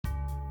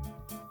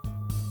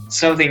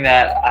something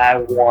that I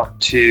want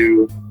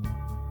to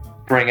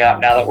bring up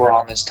now that we're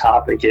on this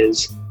topic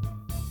is,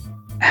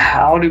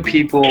 how do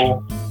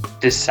people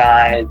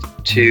decide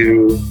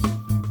to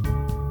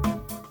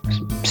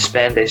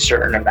spend a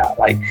certain amount?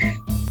 Like,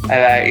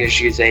 I guess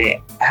you could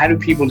say, how do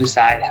people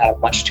decide how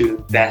much to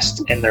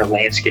invest in their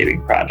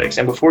landscaping projects?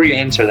 And before you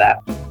answer that,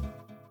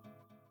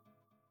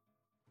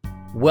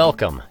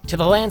 welcome to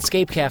the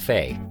Landscape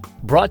Cafe,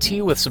 brought to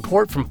you with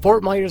support from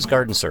Fort Myers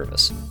Garden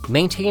Service,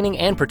 maintaining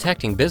and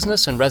protecting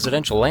business and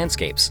residential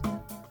landscapes.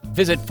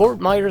 Visit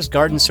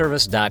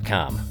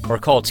fortmyersgardenservice.com or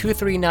call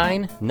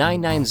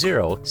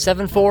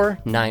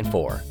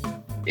 239-990-7494.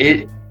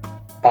 it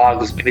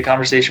boggles me, the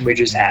conversation we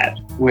just had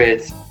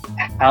with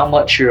how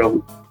much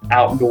your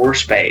outdoor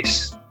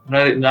space,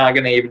 I'm not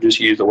going to even just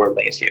use the word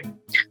landscape,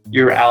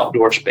 your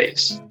outdoor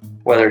space,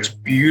 whether it's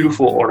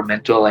beautiful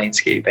ornamental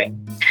landscaping,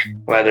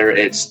 whether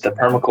it's the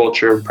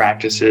permaculture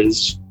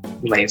practices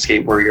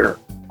landscape where you're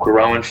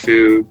growing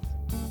food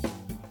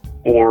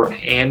or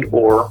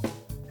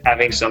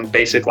having some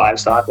basic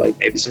livestock, like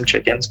maybe some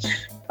chickens,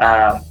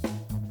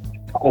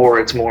 or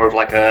it's more of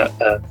like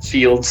a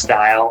field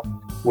style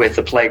with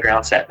the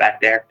playground set back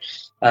there.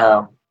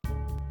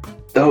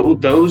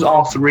 Those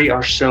all three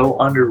are so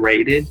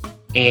underrated,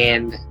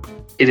 and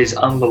it is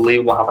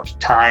unbelievable how much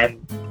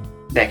time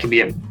that can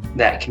be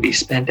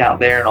spent out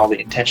there, and all the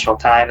intentional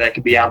time that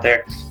can be out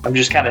there. I'm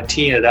just kind of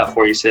teeing it up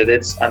for you, Sid.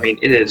 It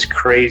is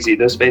crazy.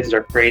 Those spaces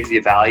are crazy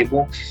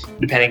valuable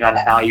depending on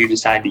how you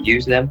decide to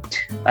use them.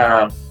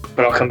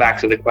 But I'll come back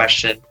to the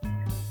question.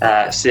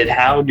 Sid,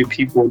 how do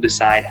people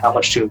decide how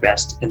much to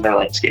invest in their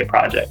landscape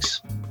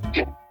projects?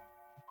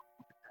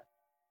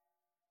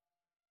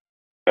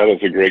 That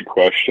is a great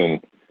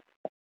question.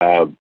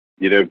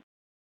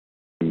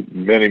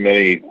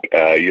 Many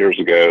years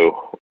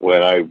ago,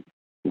 when I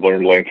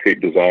learned landscape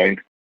design,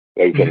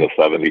 that was in the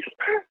 70s.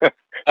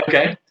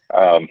 Okay.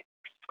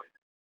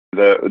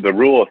 The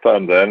rule of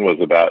thumb then was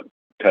about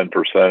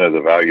 10% of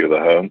the value of the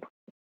home.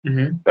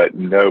 Mm-hmm. But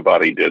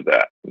nobody did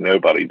that.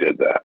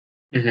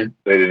 Mm-hmm.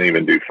 They didn't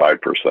even do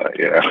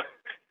 5%,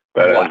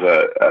 But Wow. as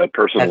a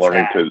person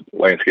learning to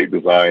landscape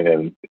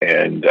design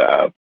and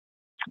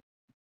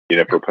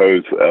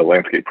propose a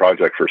landscape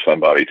project for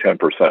somebody, 10%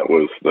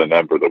 was the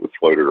number that was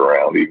floated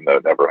around, even though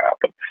it never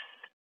happened.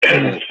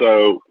 Mm-hmm.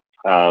 So,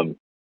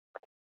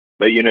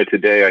 but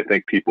today I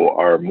think people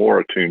are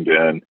more attuned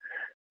in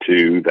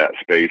to that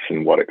space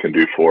and what it can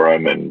do for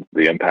them and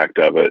the impact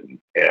of it,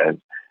 and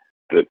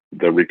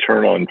the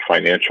return on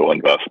financial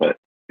investment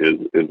is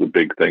a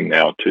big thing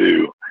now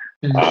too.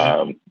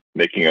 Mm-hmm.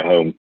 Making a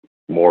home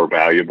more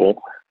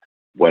valuable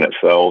when it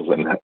sells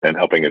and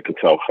helping it to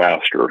sell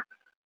faster,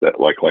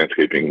 that like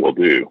landscaping will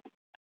do.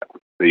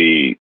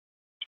 The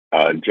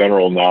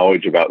general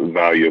knowledge about the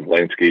value of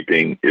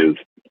landscaping is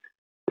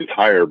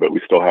higher, but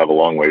we still have a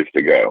long ways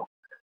to go.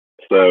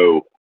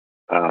 So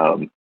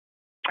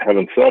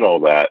having said all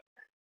that,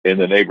 in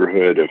the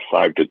neighborhood of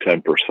 5 to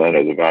 10%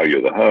 of the value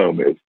of the home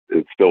is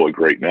still a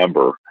great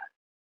number.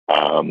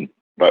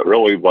 But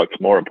really what's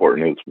more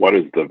important is, what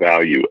is the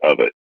value of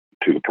it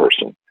to the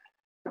person?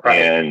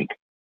 Right. And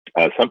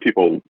some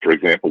people, for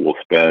example, will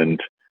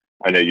spend,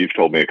 I know you've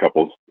told me a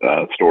couple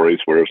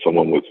stories where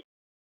someone was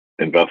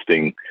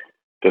investing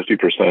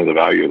 50% of the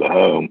value of the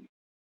home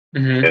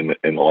Mm-hmm.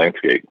 in the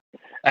landscape.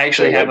 I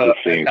actually have I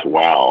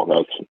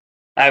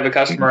have a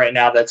customer right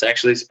now that's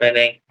actually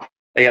spending,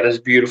 they got this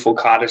beautiful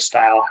cottage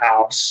style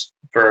house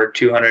for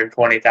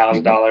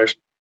 $220,000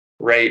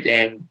 right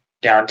in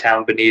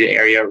downtown Bonita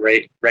area,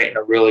 right in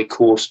a really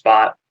cool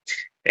spot.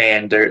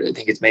 And I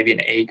think it's maybe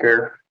an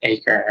acre.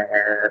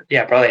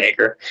 Yeah, probably an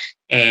acre.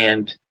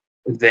 And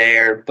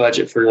their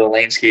budget for the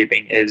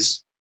landscaping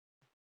is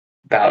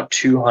about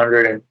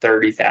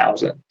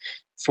 $230,000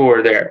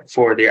 for their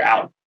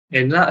out.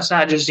 And it's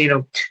not just,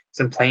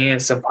 some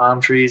plants, some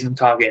palm trees. I'm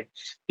talking,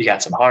 you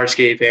got some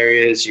hardscape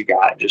areas, you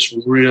got just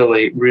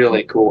really,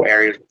 really cool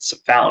areas with some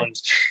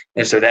fountains.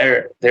 And so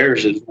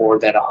theirs is more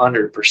than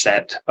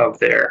 100% of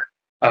their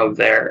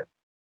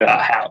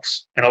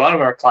house. And a lot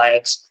of our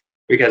clients,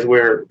 because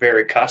we're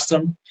very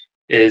custom,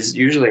 is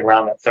usually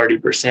around the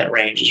 30%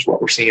 range is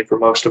what we're seeing for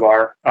most of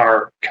our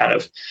kind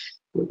of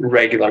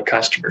regular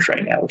customers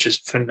right now, which is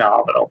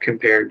phenomenal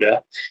compared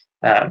to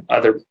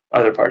other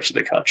parts of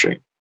the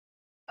country.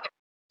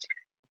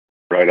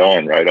 Right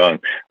on.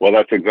 Well,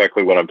 that's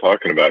exactly what I'm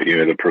talking about.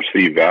 The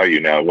perceived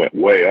value now went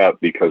way up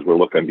because we're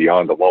looking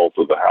beyond the walls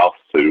of the house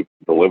to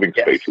the living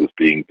spaces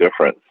being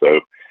different.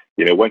 So,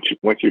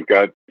 once you've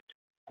got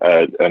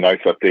a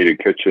nice updated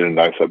kitchen, a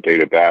nice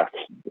updated bath,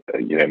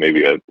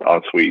 maybe an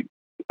ensuite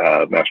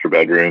master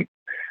bedroom,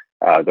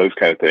 those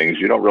kind of things,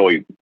 you don't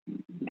really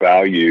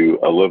value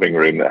a living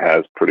room that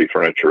has pretty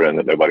furniture in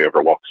that nobody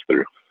ever walks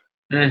through.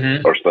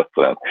 Mm-hmm. Or stuff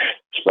then.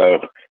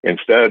 So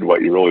instead,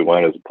 what you really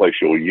want is a place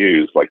you'll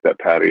use, like that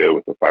patio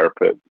with the fire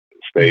pit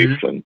space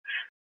and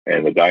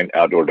the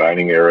outdoor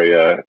dining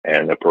area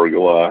and the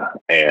pergola.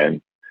 And,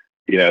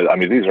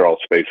 these are all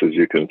spaces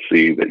you can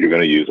see that you're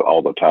going to use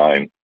all the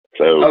time.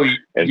 So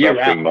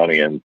investing money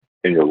in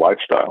your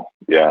lifestyle.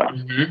 Yeah.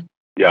 Mm-hmm.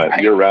 Yeah,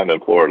 Right. year round in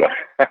Florida.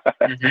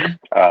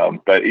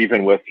 But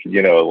even with, a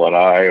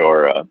lanai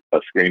or a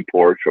screen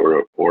porch or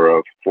a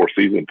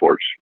four-season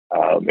porch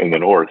in the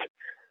north,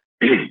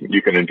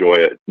 you can enjoy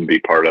it and be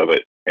part of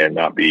it and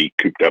not be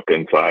cooped up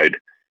inside,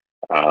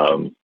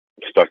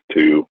 stuck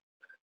to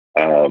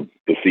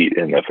the seat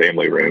in the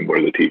family room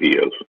where the TV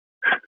is.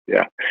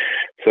 Yeah.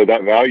 So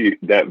that value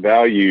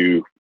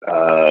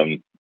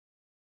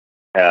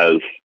has,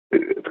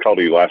 it's called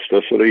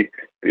elasticity.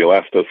 The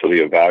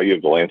elasticity of value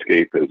of the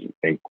landscape has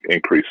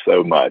increased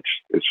so much.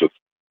 It's just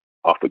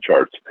off the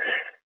charts.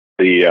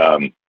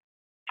 The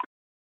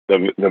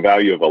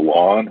value of a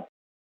lawn,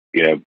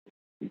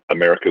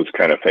 America's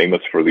kind of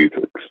famous for these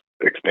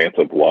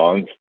expansive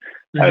lawns,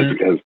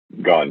 has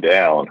gone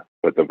down,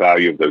 but the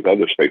value of those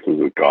other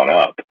spaces has gone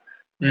up.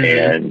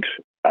 And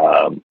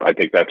I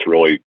think that's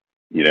really,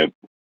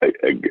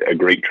 a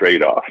great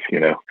trade-off.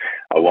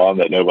 A lawn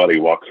that nobody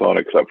walks on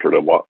except for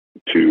to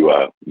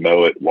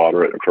mow it,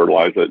 water it, and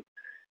fertilize it,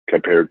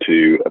 compared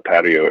to a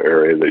patio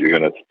area that you're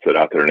going to sit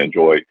out there and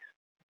enjoy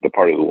the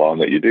part of the lawn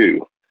that you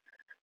do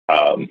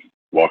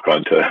walk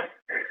on to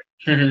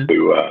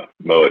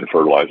mow it and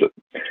fertilize it.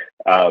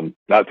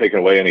 Not taking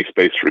away any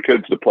space for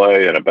kids to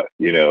play and play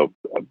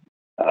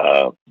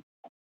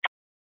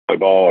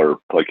ball or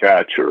play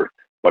catch or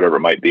whatever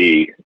it might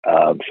be.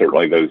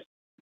 Certainly those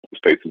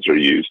spaces are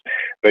used.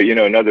 But,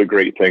 another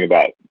great thing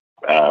about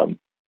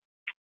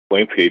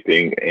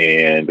landscaping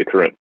and the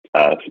current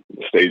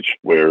stage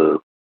where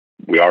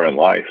we are in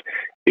life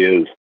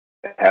is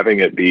having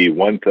it be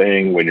one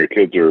thing when your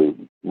kids are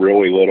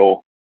really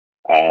little,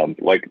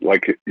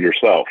 like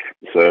yourself.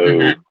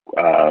 So,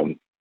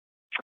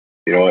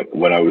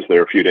 when I was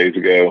there a few days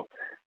ago,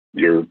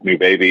 your new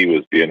baby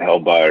was being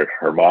held by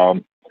her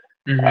mom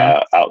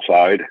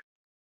outside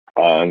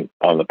on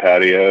the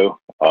patio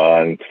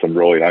on some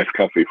really nice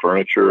comfy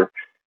furniture,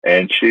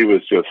 and she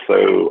was just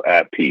so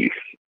at peace.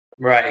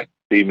 Right.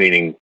 She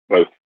meaning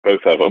both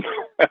of them.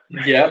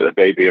 Yeah. The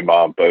baby and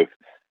mom both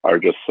are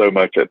just so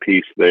much at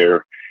peace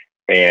there.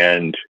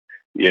 And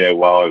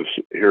while I was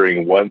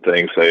hearing one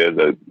thing saying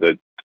that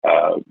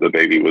the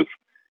baby was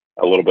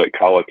a little bit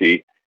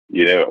colicky,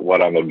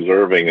 what I'm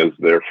observing is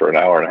there for an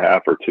hour and a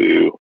half or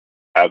two,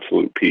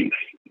 absolute peace.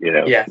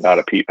 Not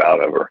a peep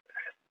out of her.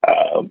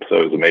 So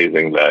it was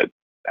amazing that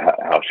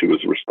how she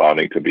was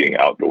responding to being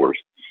outdoors.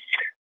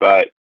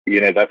 But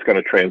that's going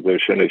to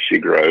transition as she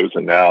grows.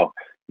 And now,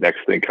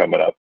 next thing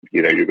coming up,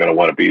 you're going to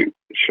want to be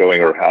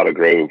showing her how to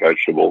grow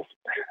vegetables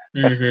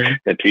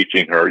and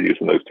teaching her,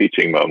 using those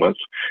teaching moments,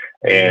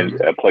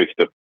 and a place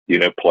to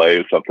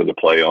play, something to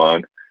play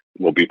on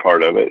will be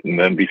part of it. And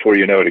then before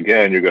you know it,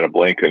 again, you're going to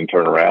blink and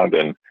turn around,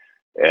 and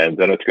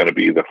then it's going to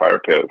be the fire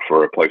pit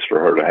for a place for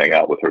her to hang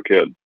out with her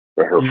kid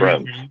or her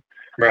friends.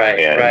 Right.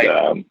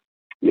 And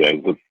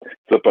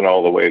flipping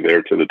all the way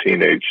there to the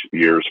teenage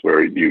years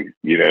where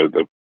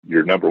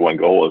your number one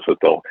goal is that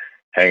they'll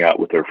hang out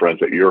with their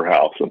friends at your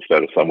house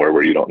instead of somewhere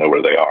where you don't know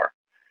where they are.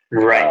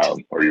 Right.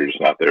 Or you're just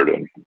not there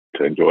to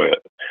enjoy it.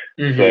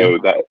 So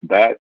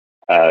that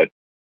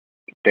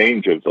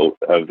change of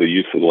the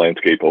use of the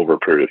landscape over a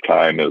period of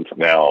time is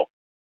now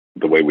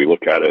the way we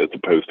look at it, as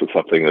opposed to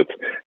something that's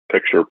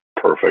picture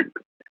perfect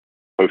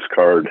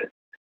postcard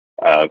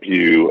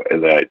view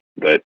that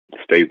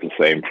stays the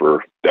same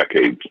for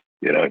decades,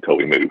 until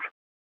we move.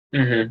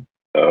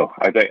 So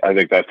I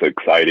think that's an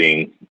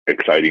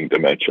exciting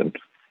dimension.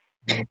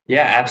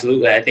 Yeah,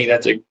 absolutely. I think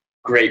that's a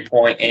great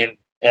point.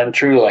 And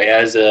truly,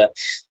 as a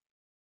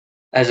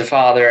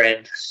father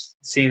and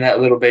seeing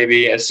that little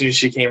baby, as soon as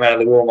she came out of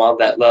the womb, all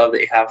that love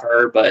that you have for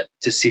her, but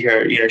to see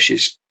her,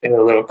 she's a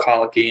little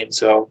colicky. And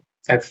so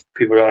if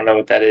people don't know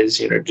what that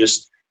is,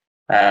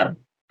 I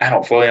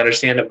don't fully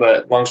understand it,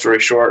 but long story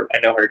short, I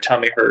know her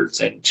tummy hurts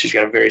and she's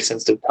got a very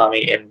sensitive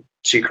tummy and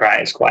she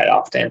cries quite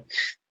often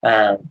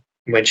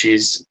when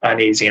she's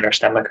uneasy and her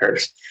stomach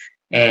hurts.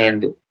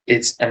 And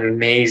it's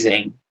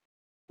amazing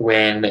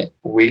when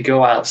we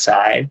go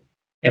outside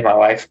and my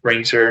wife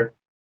brings her,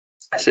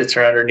 sits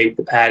her underneath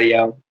the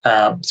patio.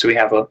 So we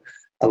have a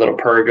little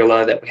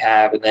pergola that we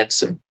have, and then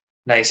some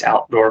nice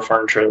outdoor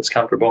furniture that's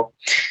comfortable.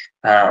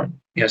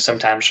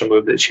 Sometimes she'll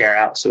move the chair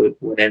out so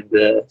when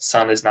the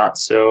sun is not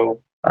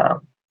so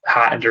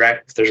hot and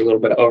direct, if there's a little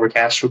bit of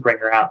overcast, she'll bring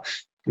her out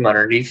from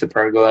underneath the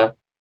pergola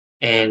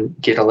and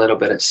get a little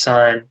bit of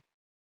sun.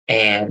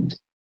 And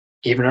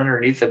even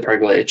underneath the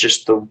pergola, it's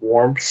just the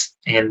warmth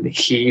and the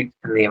heat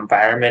and the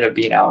environment of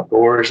being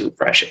outdoors, the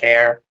fresh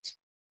air.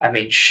 I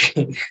mean,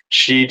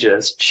 she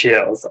just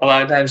chills. A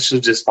lot of times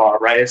she'll just fall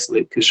right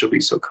asleep because she'll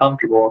be so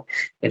comfortable,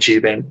 and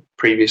she's been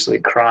previously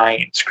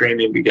crying and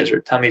screaming because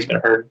her tummy's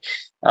been hurting.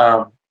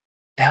 The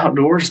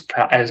outdoors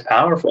is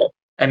powerful.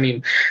 I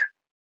mean,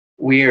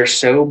 we are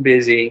so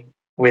busy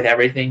with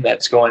everything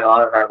that's going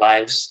on in our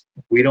lives.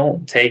 We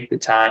don't take the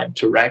time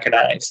to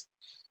recognize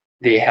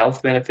the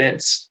health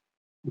benefits,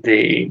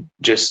 the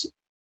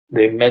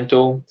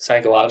mental,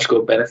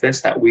 psychological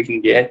benefits that we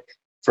can get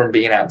from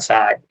being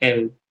outside.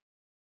 And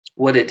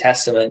what a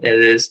testament it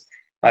is,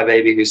 my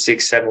baby who's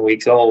 6-7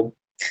 weeks old,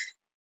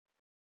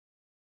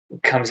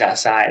 comes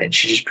outside and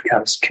she just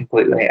becomes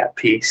completely at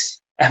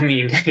peace. I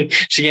mean,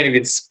 she can't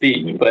even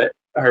speak, but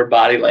her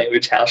body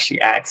language, how she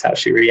acts, how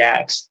she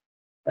reacts,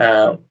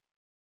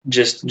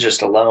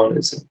 just alone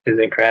is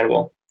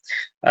incredible.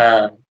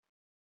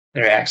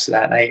 Reacts to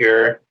that, and I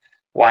hear her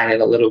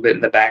whining a little bit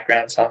in the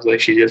background. Sounds like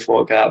she just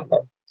woke up.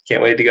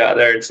 Can't wait to go out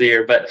there and see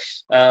her. But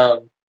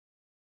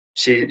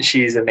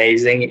she's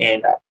amazing,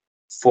 and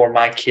for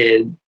my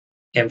kid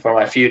and for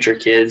my future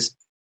kids,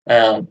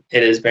 it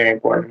is very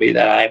important to me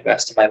that I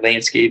invest in my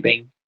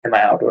landscaping and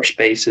my outdoor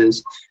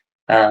spaces,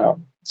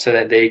 so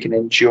that they can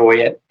enjoy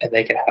it and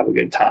they can have a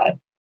good time.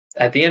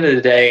 At the end of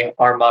the day,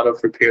 our motto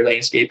for Pure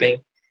Landscaping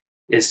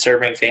is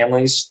serving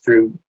families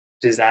through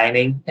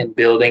designing and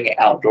building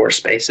outdoor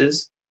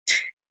spaces.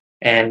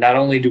 And not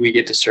only do we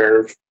get to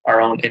serve our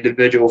own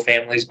individual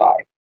families by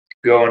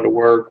going to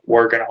work,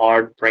 working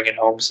hard, bringing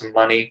home some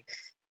money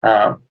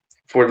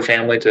for the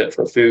family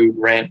for food,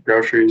 rent,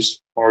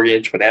 groceries,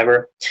 mortgage,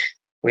 whatever,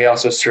 we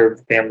also serve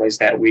the families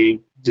that we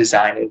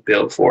design and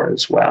build for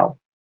as well.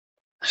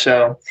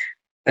 So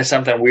that's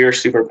something we are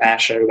super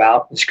passionate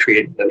about, is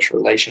creating those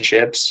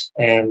relationships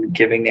and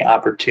giving the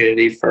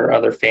opportunity for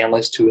other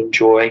families to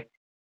enjoy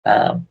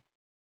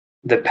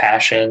the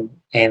passion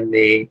and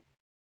the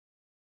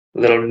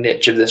little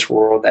niche of this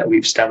world that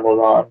we've stumbled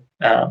on,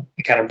 and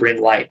kind of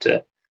bring light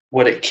to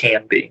what it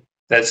can be.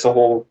 That's the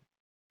whole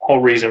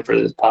reason for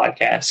this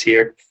podcast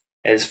here,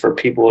 is for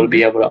people to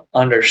be able to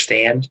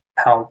understand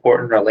how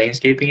important our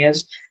landscaping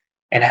is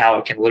and how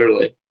it can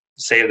literally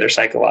save their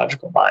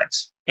psychological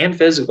minds and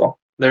physical.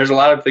 There's a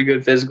lot of the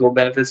good physical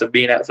benefits of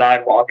being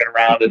outside, walking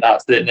around, and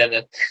not sitting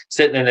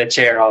in a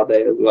chair all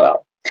day as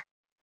well.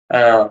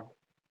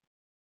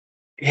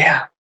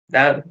 Yeah,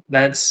 that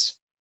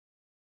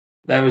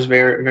was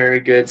very,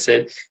 very good,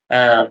 Sid.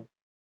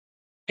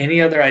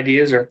 Any other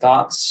ideas or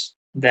thoughts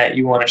that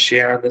you want to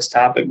share on this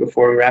topic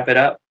before we wrap it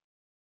up?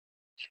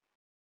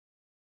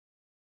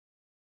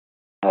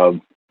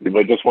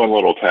 But just one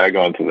little tag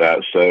on to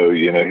that. So,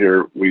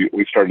 here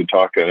we started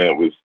talking, and it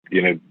was,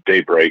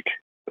 daybreak.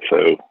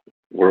 So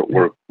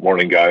we're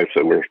morning guys.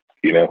 So we're,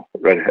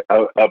 ready,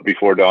 up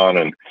before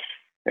dawn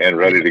and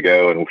ready to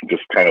go, and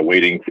just kind of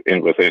waiting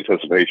with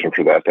anticipation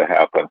for that to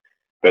happen.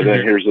 But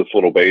then here's this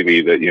little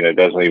baby that,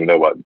 doesn't even know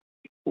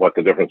what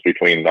the difference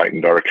between night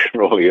and dark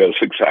really is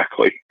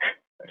exactly.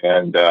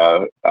 And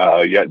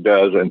yet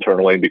does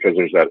internally, because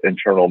there's that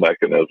internal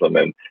mechanism.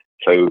 And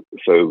so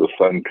the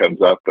sun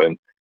comes up,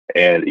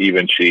 and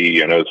even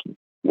she,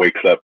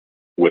 wakes up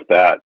with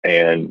that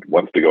and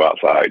wants to go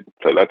outside.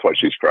 So that's what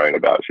she's crying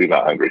about. She's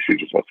not hungry. She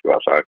just wants to go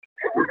outside.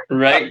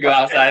 Right. Go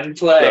outside and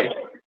play.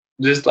 So,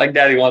 just like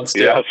Daddy wants to.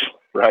 Yes.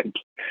 Right.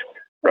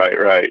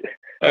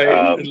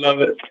 I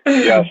love it.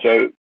 Yeah.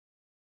 So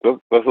this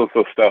is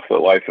the stuff that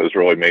life is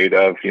really made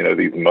of,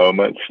 these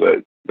moments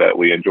that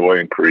we enjoy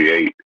and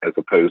create, as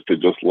opposed to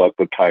just let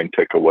the time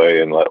tick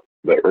away and let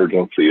the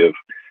urgency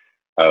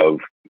of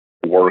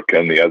work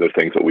and the other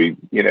things that we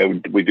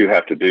do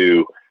have to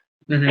do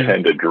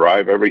tend to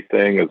drive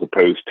everything, as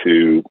opposed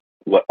to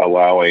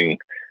allowing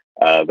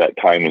that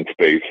time and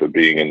space of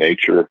being in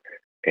nature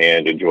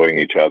and enjoying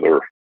each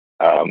other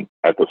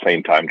at the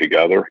same time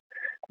together.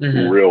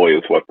 Really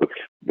is what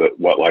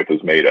life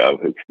is made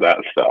of. It's that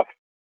stuff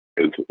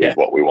is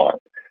what we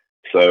want.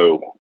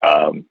 So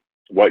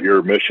what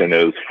your mission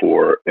is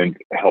for in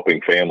helping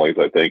families,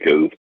 I think,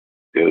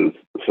 is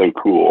so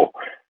cool.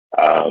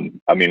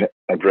 I mean,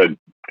 I've read,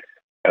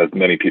 as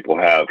many people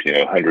have,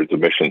 hundreds of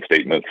mission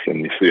statements,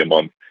 and you see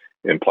them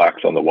in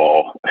plaques on the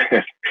wall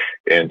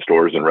in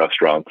stores and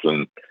restaurants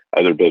and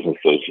other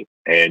businesses,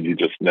 and you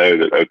just know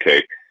that,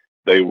 okay,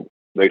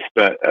 they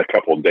spent a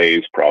couple of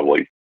days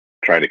probably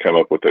trying to come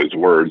up with those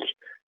words,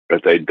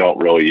 but they don't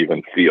really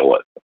even feel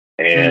it,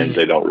 and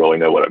they don't really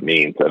know what it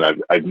means.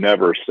 And I've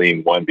never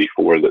seen one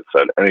before that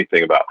said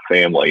anything about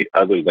family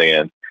other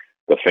than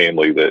the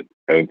family that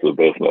owns the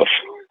business.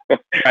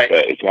 Right.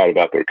 It's not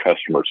about their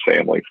customers'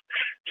 families.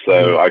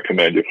 So I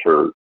commend you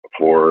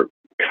for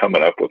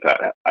coming up with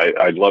that.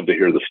 I'd love to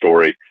hear the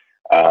story,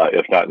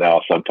 if not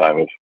now,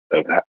 sometime,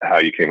 of how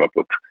you came up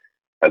with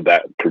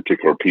that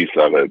particular piece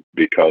of it,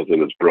 because it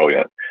is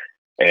brilliant.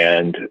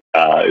 And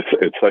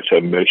it's such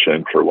a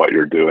mission for what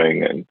you're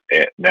doing and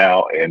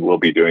now and will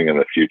be doing in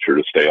the future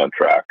to stay on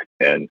track,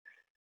 and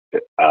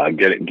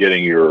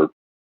getting your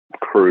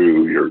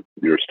crew,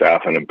 your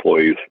staff and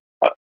employees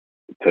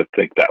to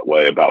think that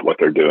way about what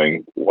they're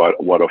doing, what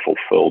a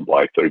fulfilled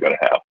life they're going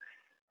to have,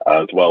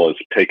 as well as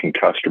taking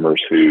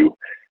customers who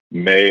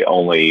may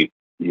only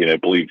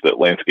believe that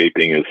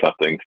landscaping is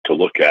something to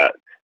look at,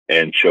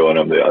 and showing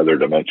them the other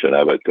dimension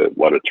of it,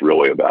 what it's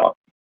really about.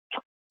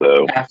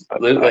 So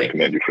absolutely, I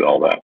commend you for all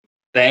that.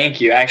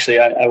 Thank you. Actually,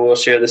 I will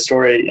share the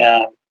story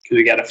because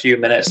we got a few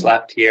minutes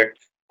left here.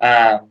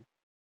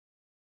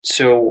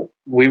 So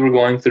we were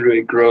going through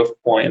a growth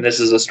point, and this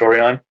is a story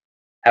on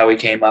how we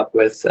came up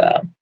with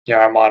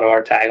our motto,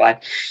 our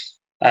tagline.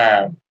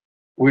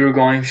 We were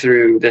going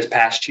through this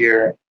past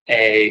year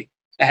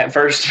at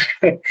first,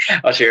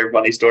 I'll share a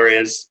funny story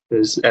as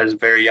a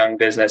very young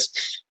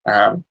business.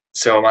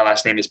 So my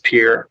last name is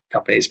Peer.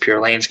 Company is Peer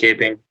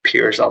Landscaping.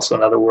 Peer is also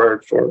another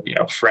word for,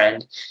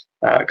 friend,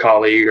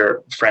 colleague,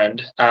 or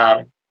friend.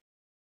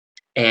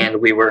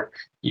 And we were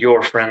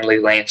your friendly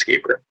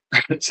landscaper.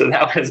 So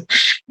that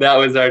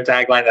was our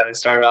tagline that I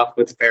started off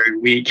with very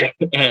weak,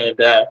 and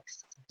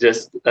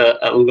just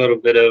a little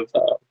bit of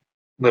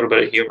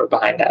humor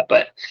behind that.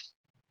 But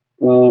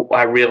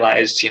I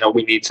realized,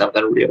 we need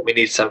something real. We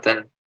need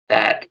something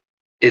that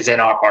is in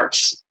our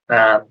hearts.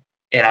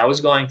 And I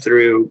was going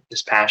through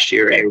this past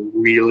year a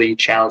really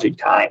challenging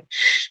time.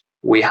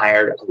 We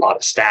hired a lot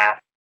of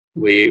staff.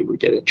 We were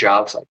getting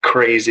jobs like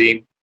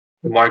crazy.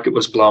 The market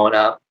was blowing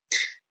up.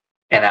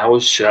 And I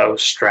was so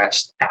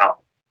stressed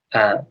out,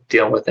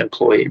 dealing with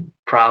employee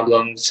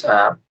problems,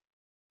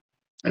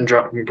 and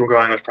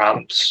growing with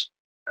problems,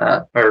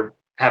 or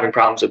having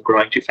problems of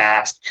growing too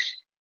fast,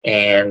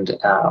 and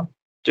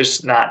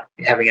just not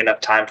having enough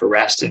time for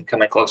rest and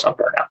coming close on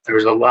burnout. There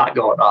was a lot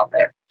going on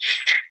there.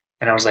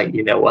 And I was like,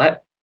 you know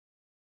what?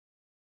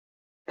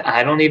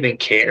 I don't even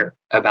care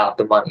about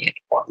the money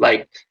anymore.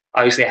 Like,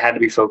 obviously, I had to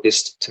be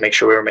focused to make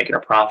sure we were making a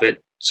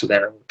profit. So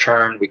then in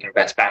return, we can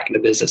invest back in the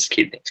business to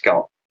keep things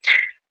going.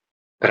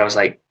 But I was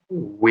like,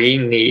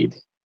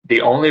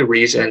 the only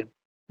reason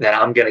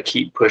that I'm going to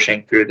keep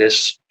pushing through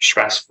this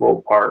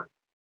stressful part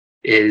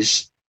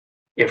is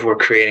if we're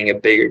creating a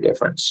bigger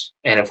difference,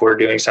 and if we're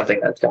doing something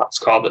that God's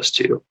called us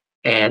to.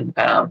 And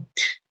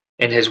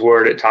in His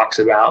Word, it talks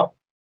about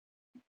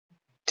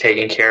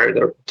taking care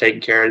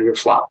of your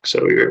flock.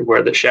 So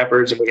we're the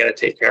shepherds, and we got to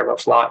take care of our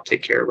flock,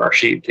 take care of our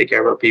sheep, take care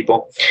of our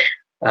people.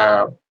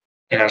 And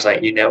I was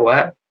like, you know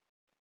what?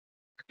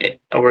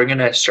 We're going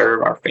to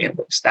serve our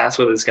families. That's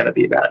what it's going to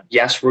be about.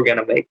 Yes, we're going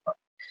to make money,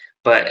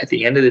 but at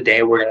the end of the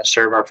day, we're going to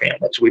serve our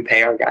families. We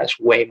pay our guys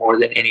way more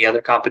than any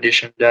other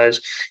competition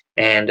does.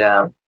 And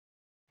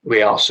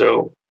we're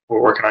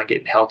working on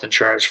getting health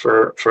insurance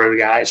for the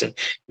guys, and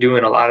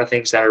doing a lot of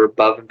things that are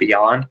above and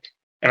beyond.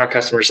 And our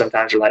customers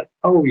sometimes are like,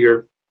 oh,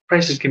 your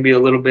prices can be a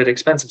little bit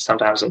expensive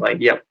sometimes. I'm like,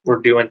 yep,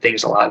 we're doing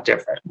things a lot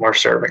different. We're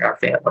serving our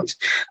families.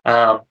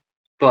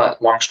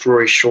 But long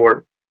story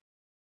short,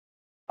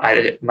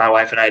 my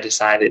wife and I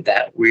decided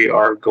that we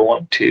are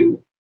going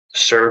to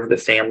serve the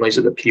families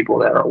of the people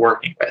that are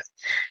working with,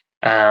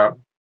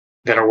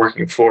 that are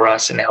working for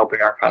us and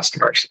helping our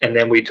customers. And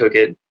then we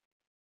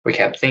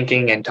kept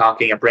thinking and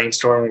talking and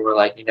brainstorming. We're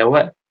like, you know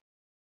what?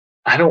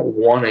 I don't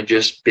want to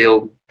just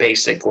build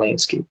basic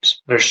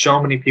landscapes. There's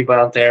so many people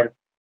out there.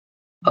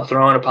 I'll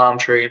throw in a palm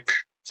tree,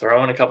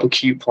 throw in a couple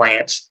cute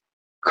plants,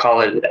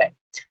 call it a day.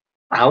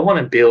 I want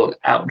to build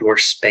outdoor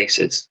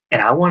spaces,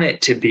 and I want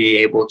it to be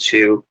able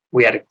to.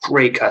 We had a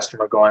great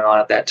customer going on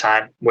at that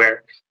time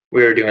where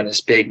we were doing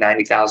this big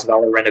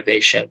 $90,000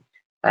 renovation,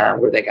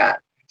 where they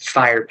got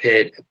fire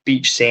pit, a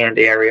beach sand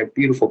area,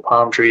 beautiful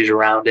palm trees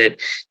around it,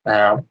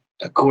 a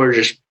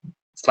gorgeous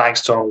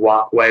flagstone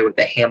walkway with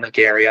a hammock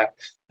area,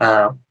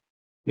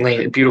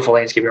 beautiful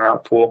landscaping around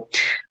the pool.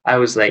 I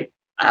was like,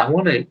 I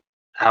want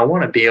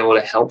to be able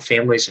to help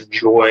families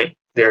enjoy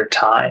their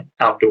time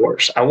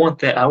outdoors. I want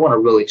to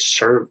really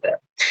serve them.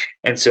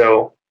 And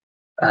so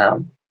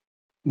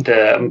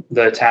the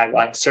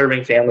tagline,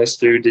 serving families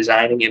through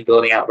designing and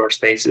building outdoor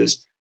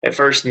spaces, at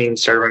first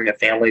means serving the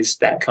families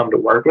that come to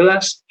work with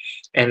us.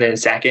 And then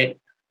second,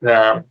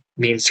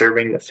 means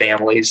serving the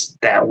families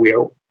that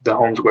the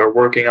homes we're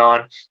working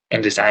on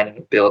and designing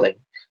and building.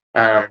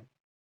 And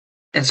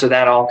so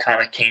that all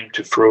kind of came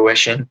to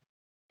fruition.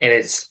 And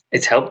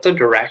it's helped the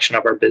direction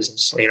of our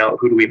business.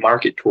 Who do we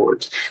market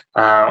towards?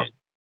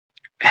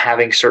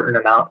 Having certain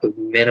amount of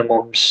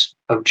minimums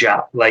of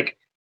job, like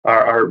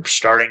our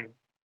starting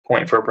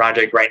point for a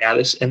project right now.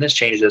 This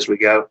changes as we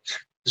go.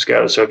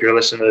 So if you're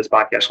listening to this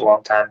podcast a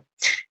long time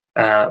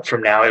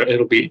from now,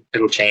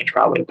 it'll change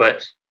probably.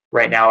 But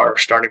right now, our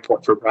starting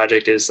point for a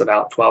project is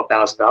about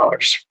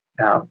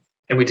 $12,000,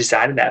 and we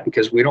decided that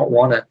because we don't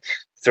want to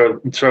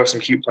throw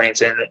some cute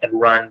plants in and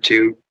run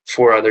to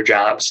 4 other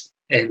jobs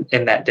in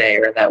that day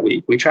or in that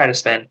week. We try to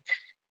spend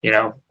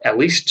at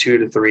least 2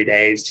 to 3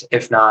 days,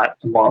 if not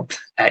a month,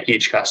 at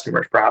each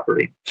customer's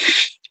property.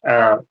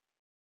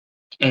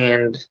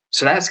 And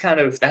so that's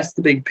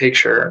the big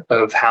picture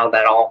of how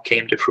that all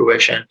came to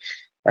fruition.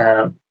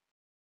 I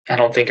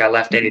don't think I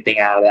left anything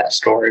out of that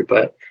story,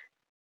 but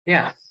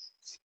yeah.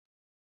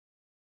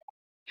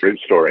 Great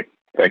story.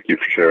 Thank you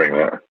for sharing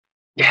that.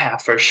 Yeah,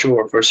 for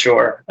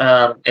sure.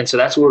 And so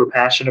that's what we're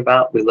passionate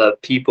about. We love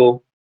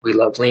people. We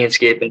love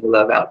landscaping. We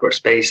love outdoor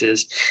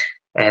spaces.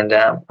 And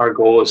our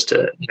goal is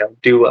to,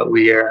 do what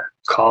we are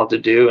called to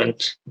do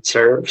and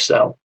serve.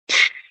 So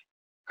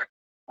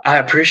I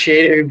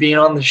appreciate you being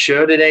on the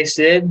show today,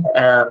 Sid.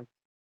 I'm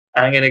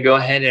going to go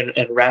ahead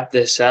and wrap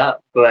this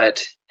up,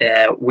 but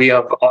we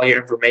have all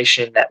your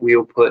information that we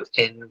will put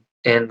in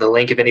the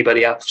link if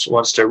anybody else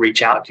wants to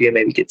reach out to you,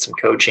 maybe get some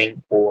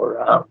coaching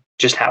or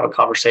just have a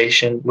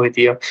conversation with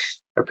you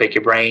or pick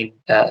your brain.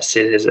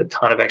 Sid has a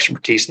ton of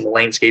expertise in the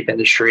landscape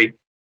industry,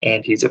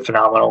 and he's a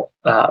phenomenal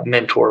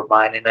mentor of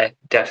mine, and I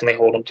definitely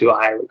hold him to a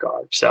high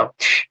regard. So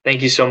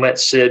thank you so much,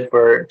 Sid,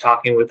 for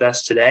talking with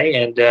us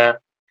today, and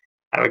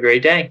have a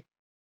great day.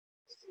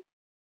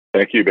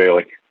 Thank you,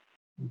 Bailey.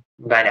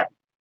 Bye now.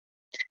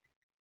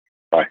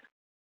 Bye.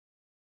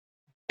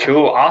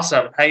 Cool.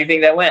 Awesome. How do you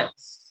think that went?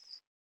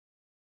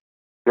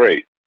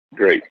 Great.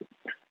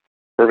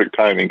 Perfect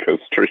timing because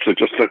Teresa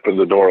just opened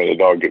the door and the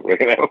dog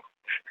ran out.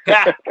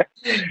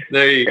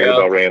 There you go.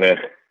 Annabelle ran in.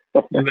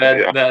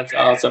 That's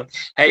awesome.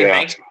 Hey,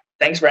 Yeah.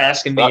 thanks for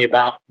asking me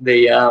about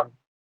the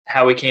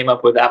how we came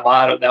up with that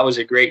motto. That was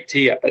a great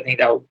tee up. I think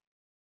that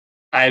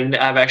I've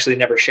actually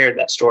never shared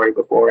that story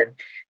before,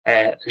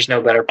 and there's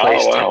no better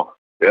place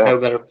no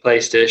better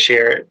place to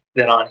share it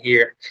than on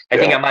here. I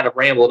think I might have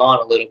rambled on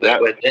a little bit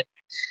with it,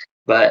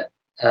 but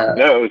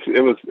no,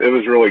 it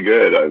was really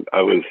good.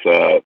 I was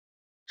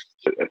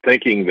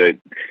thinking that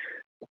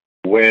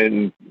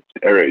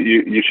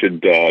you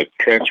should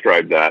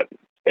transcribe that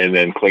and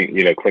then clean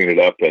it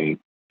up and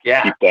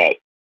keep that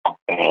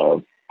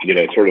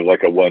sort of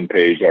like a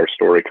 1-page our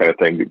story kind of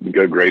thing to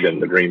go great in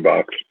the green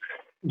box.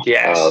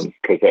 Yes,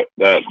 because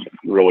that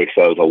really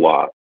says a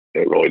lot.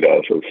 It really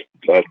does.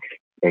 That's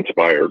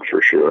inspired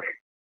for sure.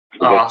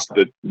 So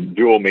awesome. The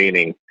dual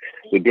meaning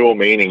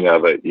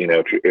of it.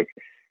 If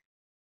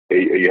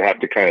you have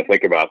to kind of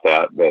think about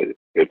that, but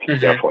it's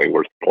definitely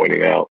worth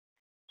pointing out.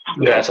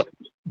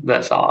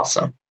 That's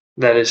awesome.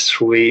 That is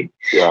sweet.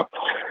 Yeah.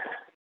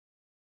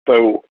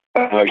 So,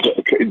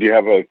 do you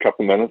have a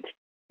couple minutes?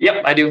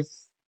 Yep, I do.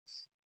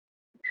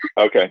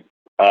 Okay.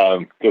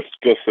 Just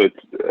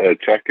a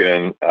check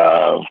in.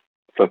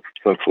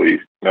 Since we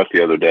met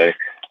the other day,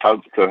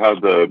 how'd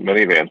the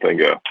minivan thing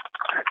go?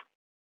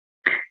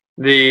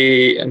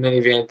 The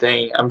minivan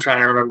thing. I'm trying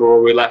to remember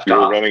where we left off.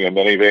 You were running a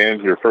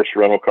minivan. Your first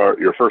rental car is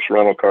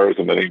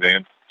a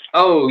minivan.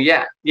 Oh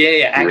yeah.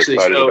 Actually, you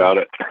were excited about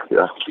it.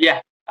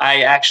 Yeah.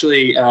 I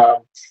actually,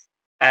 on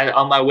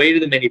my way to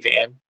the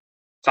minivan,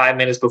 5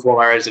 minutes before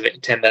my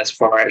 10 minutes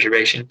before my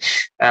reservation,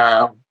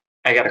 I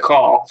got a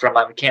call from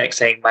my mechanic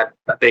saying my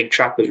big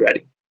truck was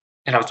ready,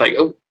 and I was like,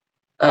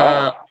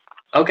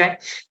 okay.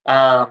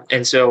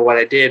 And so what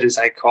I did is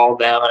I called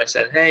them and I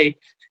said, hey,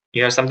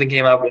 something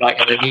came up. We're not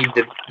going to need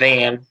the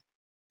van.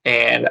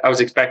 And I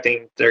was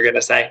expecting they're going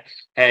to say,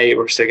 hey,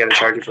 we're still going to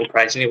charge you full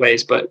price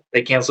anyways, but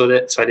they canceled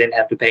it. So I didn't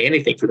have to pay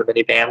anything for the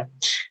minivan.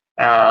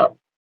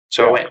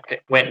 So I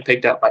went and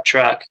picked up my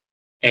truck,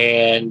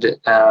 and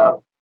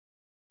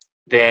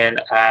then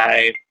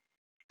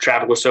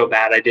traffic was so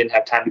bad I didn't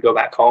have time to go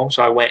back home.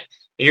 So I went,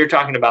 and you're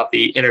talking about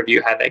the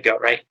interview, how'd that go,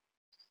 right?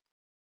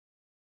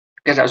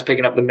 Because I was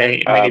picking up the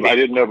minivan. I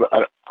didn't know.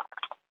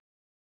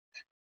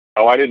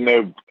 I didn't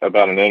know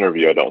about an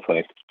interview, I don't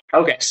think.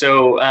 Okay,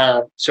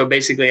 so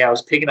basically, I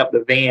was picking up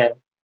the van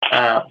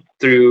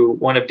through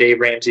one of Dave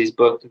Ramsey's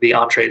book, The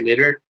Entree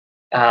Leader.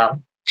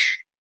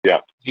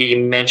 He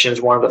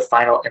mentions one of the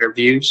final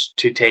interviews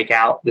to take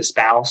out the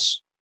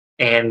spouse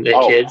and the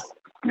kids.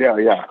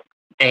 Yeah.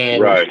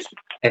 And right.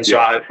 And so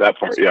that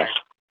part. Yeah.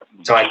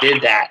 So I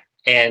did that,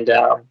 and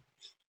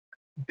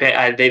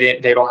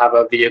they don't have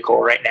a vehicle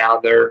right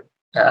now. They're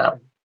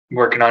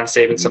working on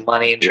saving some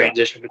money and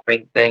transition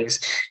between things.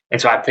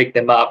 And so I picked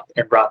them up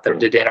and brought them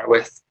to dinner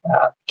with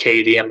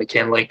Katie and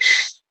McKinley,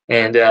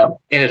 and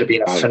ended up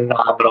being a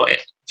phenomenal.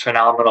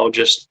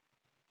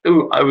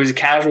 It was a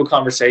casual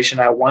conversation.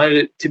 I wanted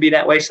it to be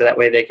that way, so that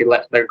way they could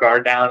let their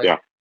guard down.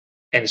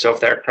 And so if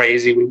they're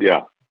crazy, we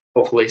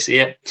hopefully see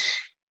it.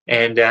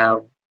 And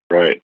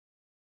right.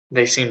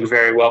 They seemed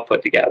very well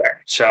put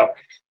together. So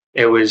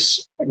it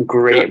was a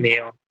great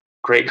meal,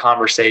 great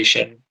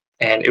conversation.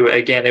 And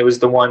it was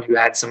the one who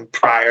had some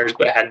priors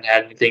but hadn't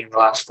had anything in the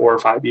last 4 or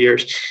 5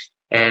 years.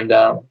 And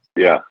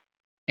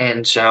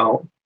and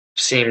so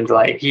seemed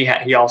like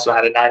he also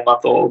had a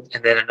 9-month-old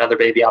and then another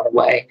baby on the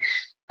way.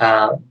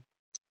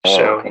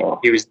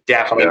 He was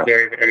definitely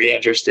very, very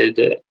interested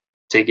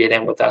to get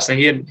in with us. And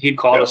he'd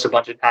called us a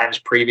bunch of times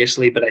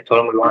previously, but I told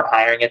him we weren't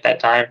hiring at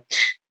that time.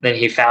 Then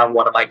he found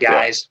one of my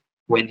guys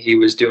when he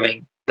was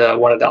doing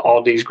one of the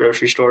Aldi's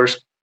grocery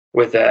stores he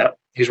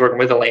was working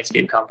with a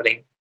landscape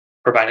company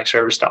providing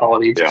service to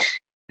Aldi's. And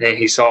then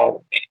he saw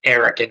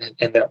Eric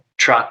in the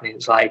truck, and he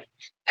was like,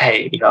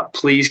 hey,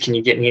 please, can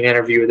you get me an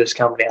interview with this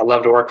company? I'd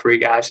love to work for you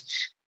guys.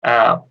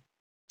 And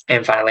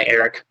finally,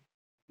 Eric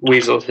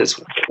weaseled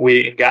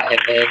we got him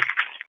in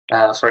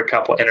for a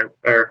couple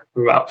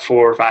about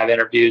 4 or 5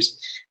 interviews,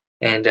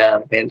 and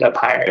ended up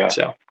hiring.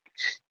 So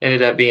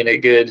ended up being a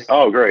good,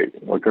 great,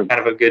 kind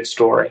of a good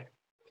story.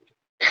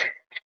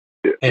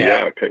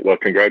 Okay. Well,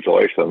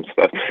 congratulations.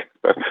 That's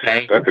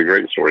a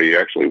great story. He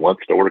actually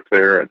wants to work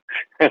there, and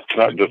it's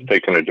not just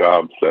taking a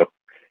job. So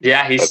he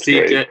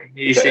seeked it.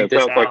 He seeked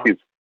us out.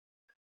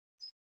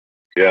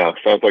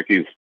 Sounds like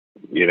he's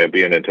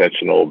being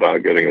intentional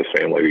about getting his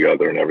family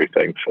together and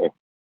everything. So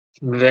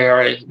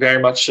very,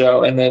 very much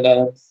so. And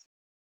then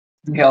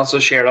he also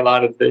shared a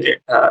lot of the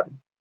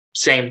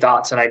same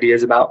thoughts and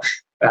ideas about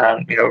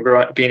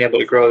being able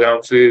to grow their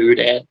own food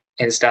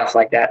and stuff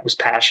like that. Was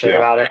passionate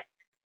about it.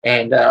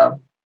 And I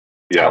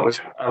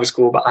was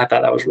cool, but I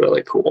thought that was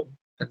really cool.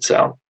 And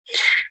so,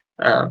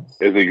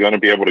 is he going to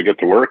be able to get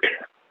to work?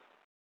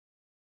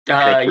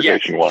 So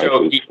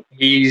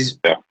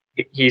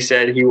he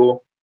said he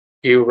will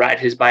ride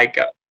his bike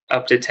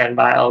up to 10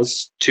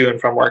 miles to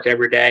and from work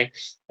every day.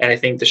 And I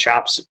think the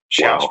shop's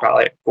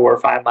probably 4 or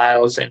 5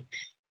 miles. And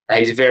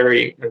he's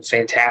in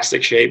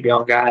fantastic shape,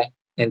 young guy.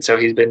 And so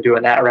he's been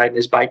doing that, riding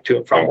his bike to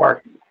and from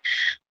work.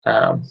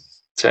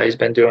 So he's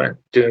been doing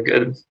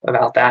good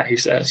about that, he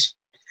says.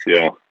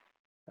 Yeah.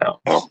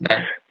 Does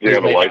he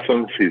have a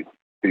license?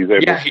 He's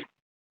able.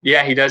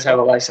 Yeah, he does have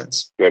a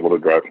license. He's able to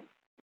drive.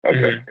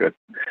 Okay, good.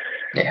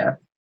 Yeah.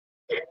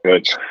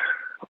 Good.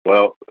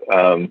 Well,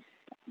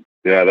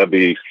 that'd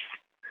be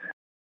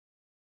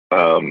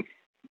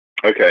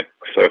okay.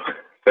 So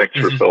thanks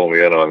for filling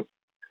me in on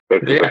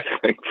both of those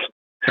things.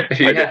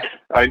 Yeah.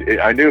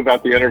 I knew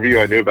about the interview.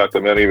 I knew about the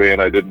minivan.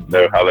 I didn't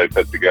know how they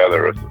fit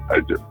together.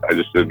 I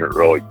just didn't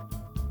really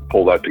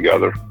pull that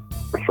together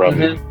from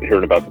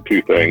hearing about the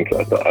two things.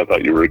 I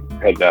thought you were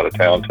heading out of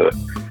town to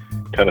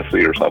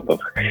Tennessee or something.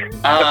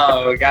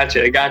 Oh,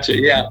 gotcha.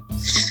 Yeah.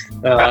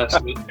 Oh,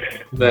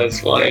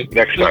 that's funny.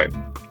 Next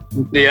time.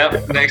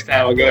 Yep. Next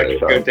time we'll go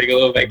take a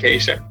little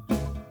vacation.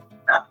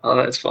 Oh,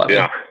 that's funny.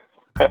 Yeah.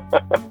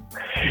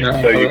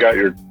 So you got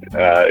your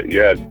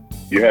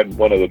you had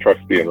one of the trucks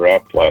being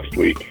wrapped last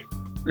week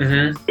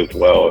as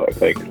well, I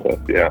think.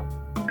 So, yeah.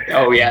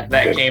 Oh yeah,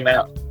 that came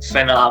out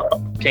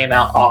phenomenal. Came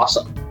out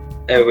awesome.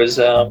 It was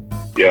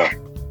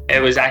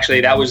It was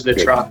actually, that was the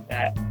truck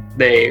that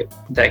they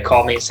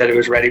called me and said it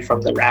was ready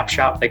from the wrap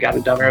shop. They got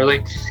it done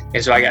early,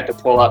 and so I got to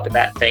pull up in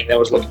that thing that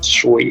was looking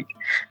sweet.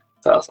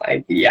 So I was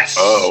like, yes.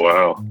 Oh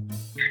wow.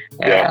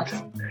 Yeah.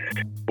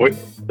 What?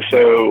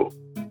 So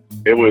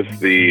it was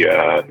the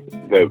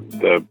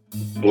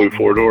blue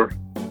 4-door.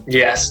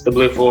 Yes, the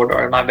blue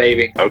 4-door, my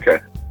baby. Okay.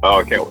 Oh,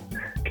 I can't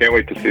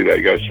wait to see that.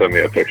 You guys send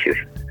me a picture.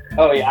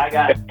 Oh yeah, I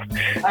got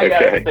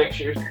the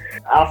pictures.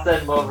 I'll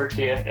send them over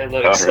to you. It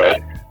looks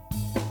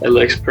it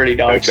looks pretty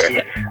darn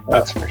slick.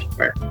 That's for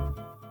sure.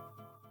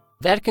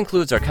 That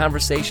concludes our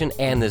conversation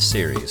and this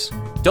series.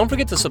 Don't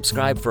forget to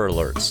subscribe for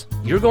alerts.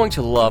 You're going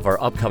to love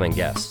our upcoming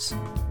guests.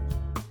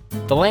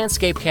 The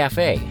Landscape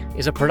Cafe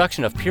is a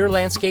production of Pure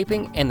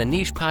Landscaping and the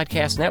Niche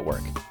Podcast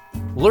Network.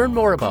 Learn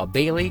more about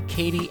Bailey,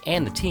 Katie,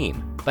 and the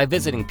team by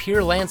visiting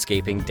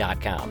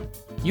purelandscaping.com.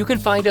 You can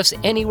find us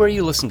anywhere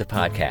you listen to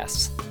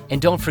podcasts.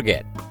 And don't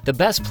forget, the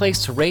best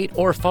place to rate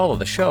or follow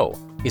the show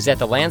is at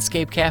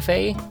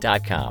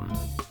thelandscapecafe.com.